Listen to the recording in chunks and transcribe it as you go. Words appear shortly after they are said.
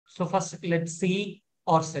So first, let's see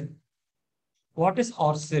ORCID. What is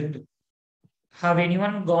ORCID? Have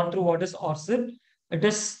anyone gone through what is ORCID? It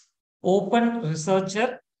is Open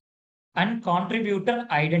Researcher and Contributor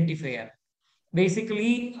Identifier.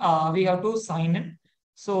 Basically, we have to sign in.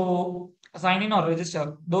 So sign in or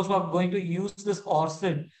register. Those who are going to use this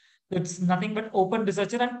ORCID, it's nothing but Open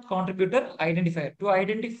Researcher and Contributor Identifier to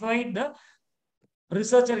identify the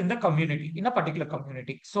researcher in the community, in a particular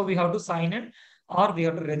community. So we have to sign in or we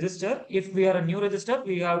have to register. If we are a new register,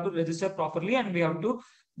 we have to register properly and we have to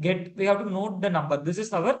note the number. This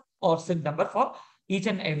is our ORCID number for each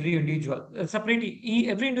and every individual. Separately,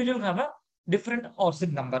 every individual have a different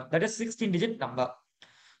ORCID number. That is 16-digit number.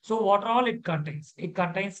 So what all it contains? It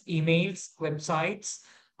contains emails, websites,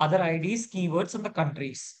 other IDs, keywords, and the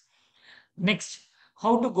countries. Next,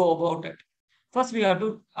 how to go about it? First, we have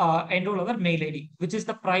to enroll our mail ID, which is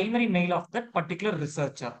the primary mail of that particular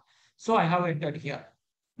researcher. So I have entered here.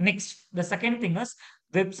 Next, the second thing is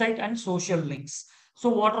website and social links. So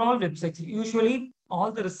what are all websites? Usually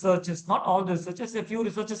all the researchers, not all the researchers, a few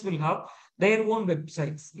researchers will have their own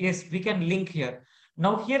websites. Yes, we can link here.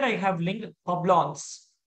 Now here I have linked PUBLONS.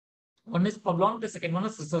 One is PUBLON, the second one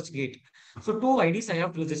is ResearchGate. So two IDs I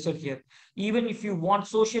have registered here. Even if you want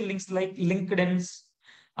social links like LinkedIn's,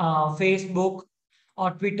 Facebook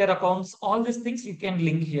or Twitter accounts, all these things you can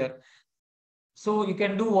link here. So you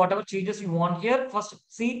can do whatever changes you want here. First,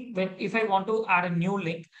 see if I want to add a new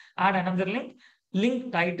link, add another link,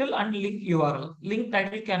 link title and link URL. Link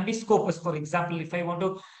title can be Scopus. For example, if I want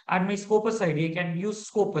to add my Scopus ID, I can use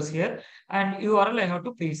Scopus here and URL I have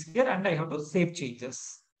to paste here and I have to save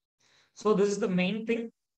changes. So this is the main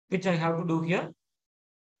thing which I have to do here.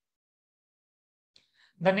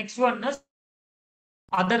 The next one is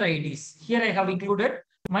other IDs. Here I have included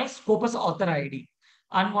my Scopus author ID.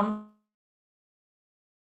 And one,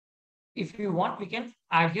 if you want, we can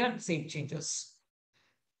add here and save changes.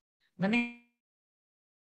 The next,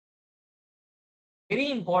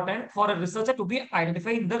 very important for a researcher to be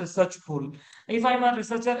identified in the research pool. If I'm a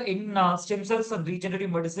researcher in stem cells and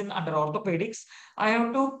regenerative medicine under orthopedics, I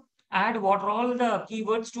have to add what are all the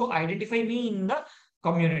keywords to identify me in the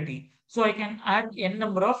community. So I can add n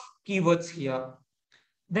number of keywords here.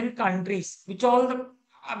 Then countries, which all the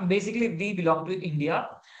basically we belong to India.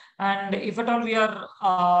 And if at all we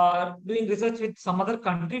are doing research with some other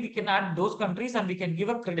country, we can add those countries and we can give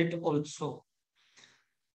a credit also.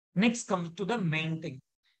 Next comes to the main thing.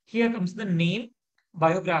 Here comes the name,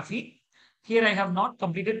 biography. Here I have not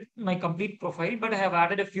completed my complete profile, but I have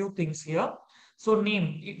added a few things here. So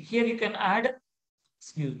name, here you can add,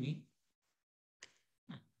 excuse me.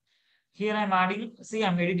 Here I'm adding, see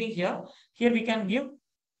I'm editing here. Here we can give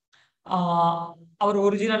our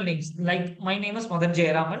original names. Like my name is Madan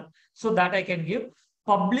Jayaraman. So that I can give.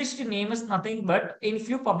 Published name is nothing but in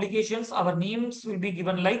few publications, our names will be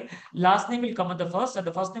given like last name will come at the first and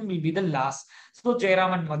the first name will be the last. So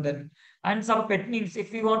Jayaraman Madan. And some pet names.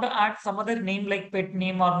 If we want to add some other name like pet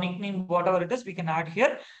name or nickname, whatever it is, we can add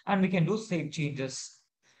here and we can do save changes.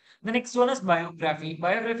 The next one is biography.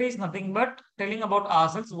 Biography is nothing but telling about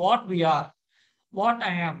ourselves, what we are, what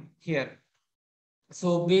I am here.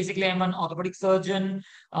 So basically, I'm an orthopedic surgeon,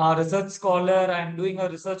 research scholar. I'm doing a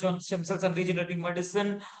research on stem cells and regenerative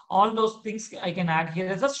medicine. All those things I can add here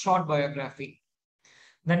as a short biography.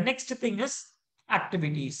 The next thing is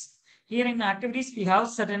activities. Here in activities, we have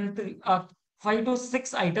certain 5 to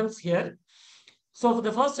 6 items here. So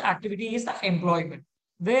the first activity is the employment,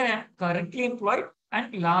 where I'm currently employed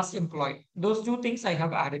and last employed. Those two things I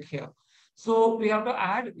have added here. So we have to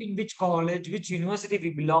add in which college, which university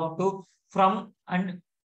we belong to from, and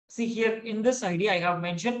see here in this ID I have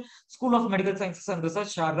mentioned School of Medical Sciences and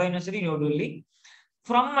Research, Sharda University, New Delhi.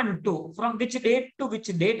 From and to, from which date to which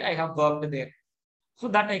date I have worked there. So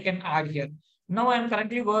that I can add here. Now I am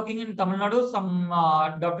currently working in Tamil Nadu, some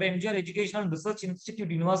Dr. MGR Educational Research Institute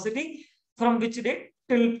University. From which date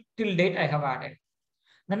till date I have added.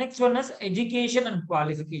 The next one is education and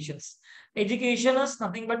qualifications. Education is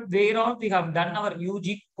nothing but where all we have done our UG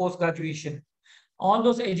post graduation. All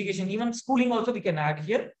those education, even schooling also we can add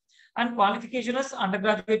here. And qualification is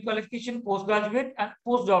undergraduate qualification, postgraduate and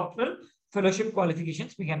postdoctoral fellowship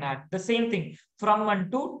qualifications we can add. The same thing from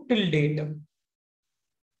and to till date.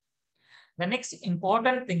 The next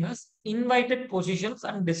important thing is invited positions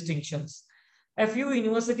and distinctions. A few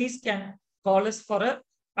universities can call us for a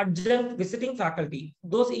adjunct visiting faculty.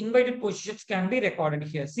 Those invited positions can be recorded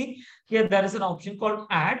here. See, here there is an option called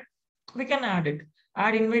add. We can add it.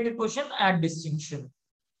 Add invited position, add distinction.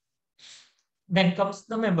 Then comes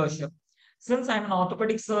the membership. Since I'm an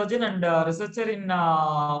orthopedic surgeon and researcher in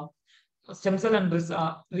stem cell and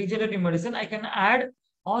regenerative medicine, I can add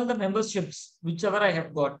all the memberships, whichever I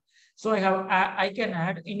have got. So I can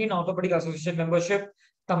add Indian Orthopedic Association membership,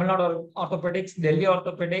 Tamil Nadu Orthopedics, Delhi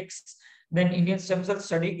Orthopedics, then Indian Stem Cell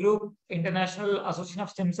Study Group, International Association of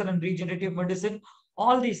Stem Cell and Regenerative Medicine.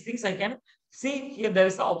 All these things I can see here. There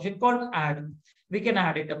is an option called add. We can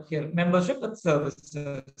add it up here, membership and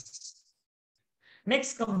services.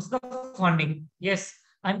 Next comes the funding. Yes,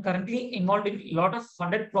 I'm currently involved in a lot of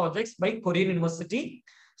funded projects by Korean University.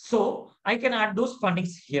 So I can add those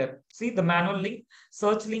fundings here. See the manual link,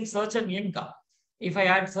 search and link. If I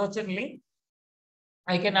add search and link,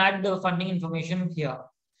 I can add the funding information here.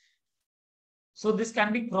 So this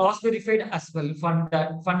can be cross-verified as well,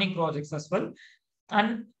 funding projects as well,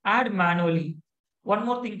 and add manually. One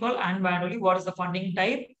more thing called add manually. What is the funding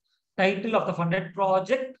type? Title of the funded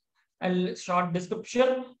project, a short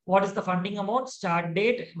description. What is the funding amount? Start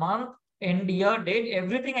date, month, end year, date.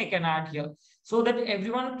 Everything I can add here so that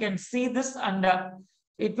everyone can see this, and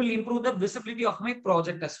it will improve the visibility of my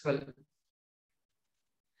project as well.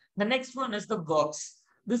 The next one is the works.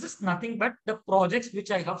 This is nothing but the projects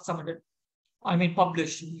which I have submitted. I mean,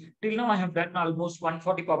 published. Till now, I have done almost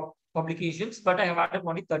 140 publications, but I have added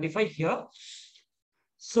only 35 here.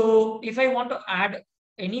 So if I want to add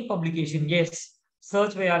any publication, yes,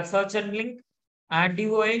 search via search and link, add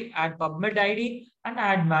DOI, add PubMed ID, and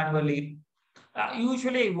add manually.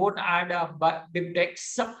 Usually, I won't add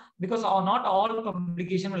BibTeX because not all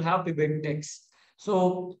publication will have BibTeX.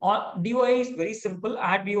 So DOI is very simple.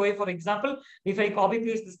 Add DOI, for example, if I copy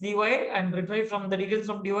paste this DOI and retrieve from the details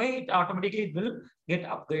from DOI, it automatically will get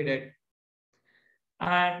upgraded.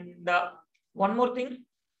 And one more thing,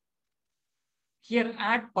 here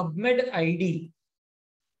add PubMed ID.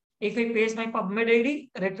 If I paste my PubMed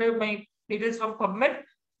ID, retrieve my details from PubMed,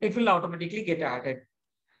 it will automatically get added.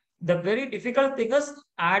 The very difficult thing is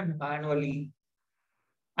add manually.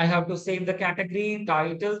 I have to save the category,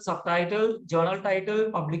 title, subtitle, journal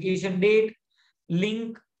title, publication date,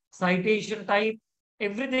 link, citation type,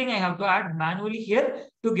 everything I have to add manually here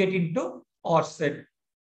to get into ORCID.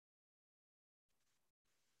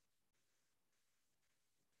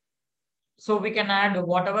 So we can add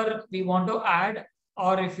whatever we want to add,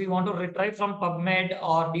 or if we want to retrieve from PubMed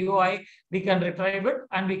or DOI, we can retrieve it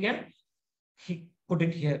and we can put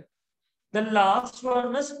it here. The last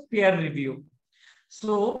one is peer review.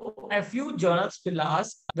 So a few journals will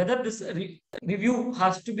ask whether this review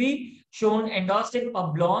has to be shown endorsed in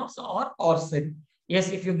PUBLONS or ORCID. Yes,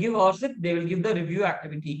 if you give ORCID, they will give the review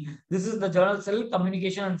activity. This is the journal cell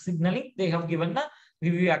communication and signaling. They have given the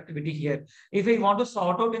review activity here. If we want to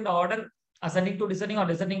sort out in the order ascending to descending or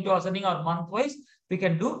descending to ascending or month-wise, we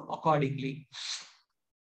can do accordingly.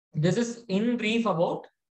 This is in brief about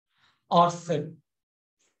ORCID.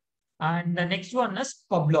 And the next one is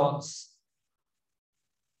PUBLONS.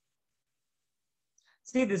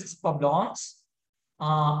 See, this is PUBLONS.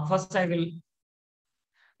 First, I will,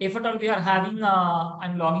 if at all we are having,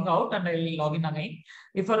 I'm logging out and I will log in again.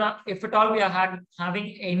 If at all we are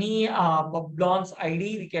having any PUBLONS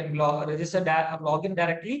ID, we can register log in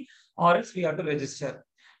directly, or else we have to register.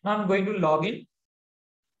 Now I'm going to log in.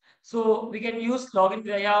 So we can use login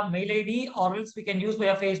via mail ID, or else we can use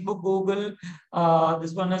via Facebook, Google.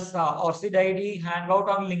 This one is ORCID ID, Hangout,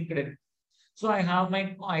 or LinkedIn. So I have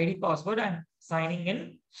my ID password and signing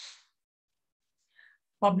in.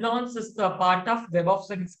 PUBLONS is the part of Web of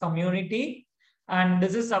Science community. And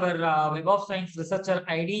this is our Web of Science researcher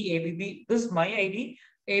ID, ABB. This is my ID,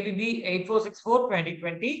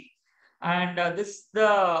 ABB8464-2020. And this is the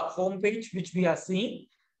home page which we are seeing.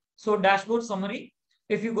 So dashboard summary.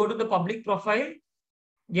 If you go to the public profile,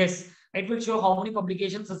 yes, it will show how many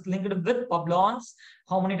publications is linked with PUBLONS,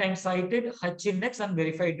 how many times cited, H index, and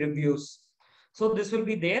verified reviews. So this will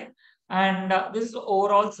be there. And this is the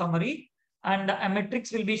overall summary. And a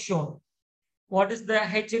metrics will be shown. What is the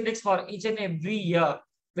H index for each and every year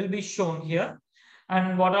will be shown here.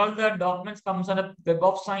 And what all the documents comes under Web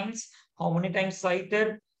of Science, how many times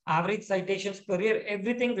cited, average citations per year,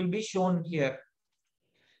 everything will be shown here.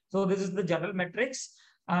 So this is the general metrics.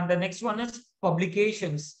 And the next one is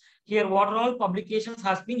publications. Here, what are all publications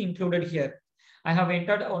has been included here. I have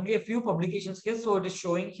entered only a few publications here, so it is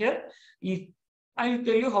showing here. I will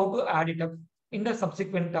tell you how to add it up in the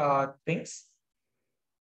subsequent things.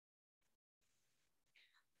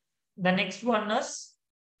 The next one is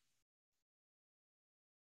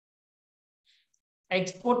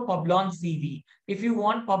export PUBLONS CV. If you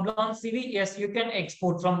want PUBLONS CV, yes, you can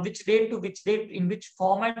export from which date to which date, in which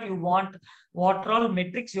format you want, what all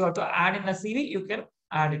metrics you have to add in a CV, you can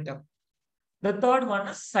add it up. The third one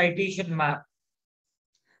is citation map.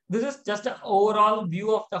 This is just an overall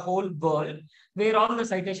view of the whole world where all the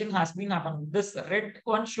citation has been happened. This red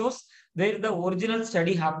one shows where the original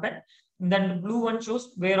study happened. Then the blue one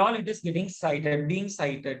shows where all it is getting cited, being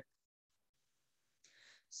cited.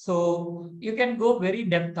 So you can go very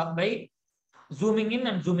depth up by zooming in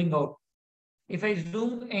and zooming out. If I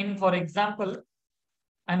zoom in, for example,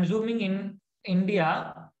 I'm zooming in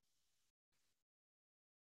India.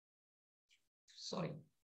 Sorry.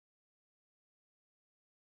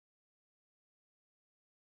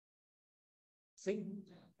 See,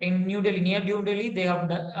 in New Delhi, near New Delhi, they have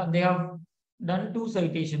done two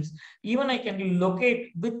citations. Even I can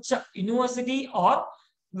locate which university or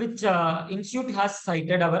which institute has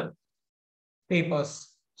cited our papers.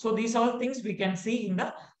 So these are all things we can see in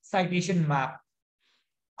the citation map.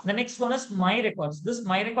 The next one is My Records. This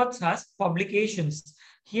My Records has publications.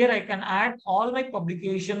 Here I can add all my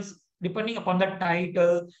publications depending upon the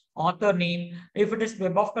title, author name. If it is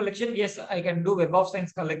Web of Collection, yes, I can do Web of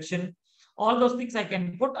Science collection. All those things I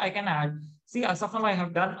can put, I can add. See, as of now, I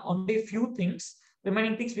have done only a few things.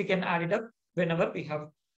 Remaining things we can add it up whenever we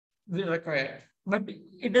require. But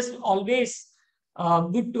it is always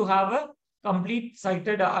good to have a complete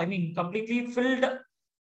cited, completely filled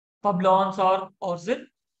PUBLONS or ORCID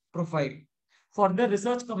profile for the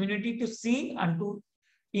research community to see and to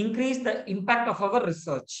increase the impact of our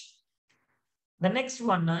research. The next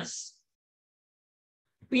one is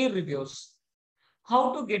peer reviews.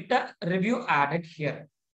 How to get a review added here?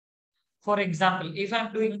 For example, if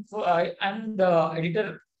I'm doing, I'm the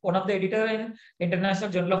editor, one of the editor in International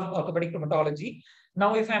Journal of Orthopedic Rheumatology.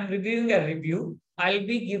 Now, if I'm reviewing a review, I'll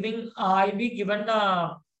be given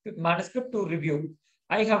a manuscript to review.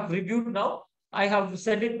 I have reviewed now. I have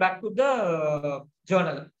sent it back to the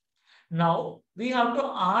journal. Now we have to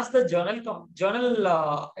ask the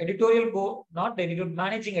journal editorial go, not the editor,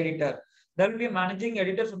 managing editor. There will be a managing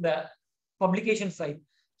editor from the publication side.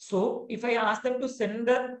 So if I ask them to send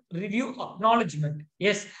the review acknowledgement,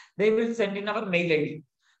 yes, they will send in our mail ID.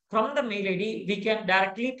 From the mail ID, we can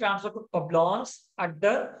directly transfer to PUBLONS at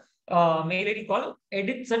the mail ID called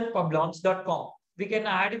edits@publons.com. We can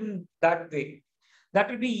add in that way. That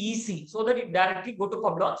will be easy so that it directly go to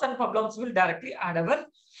PUBLONS and PUBLONS will directly add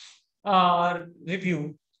our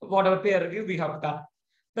review, whatever peer review we have done.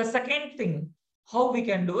 The second thing, how we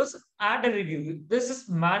can do is add a review. This is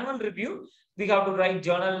manual review. We have to write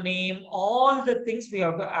journal name, all the things we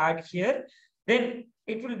have to add here. Then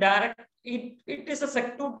it will it is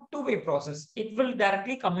a two-way process. It will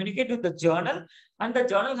directly communicate with the journal and the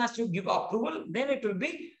journal has to give approval. Then it will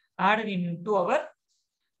be added into our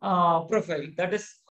profile. That is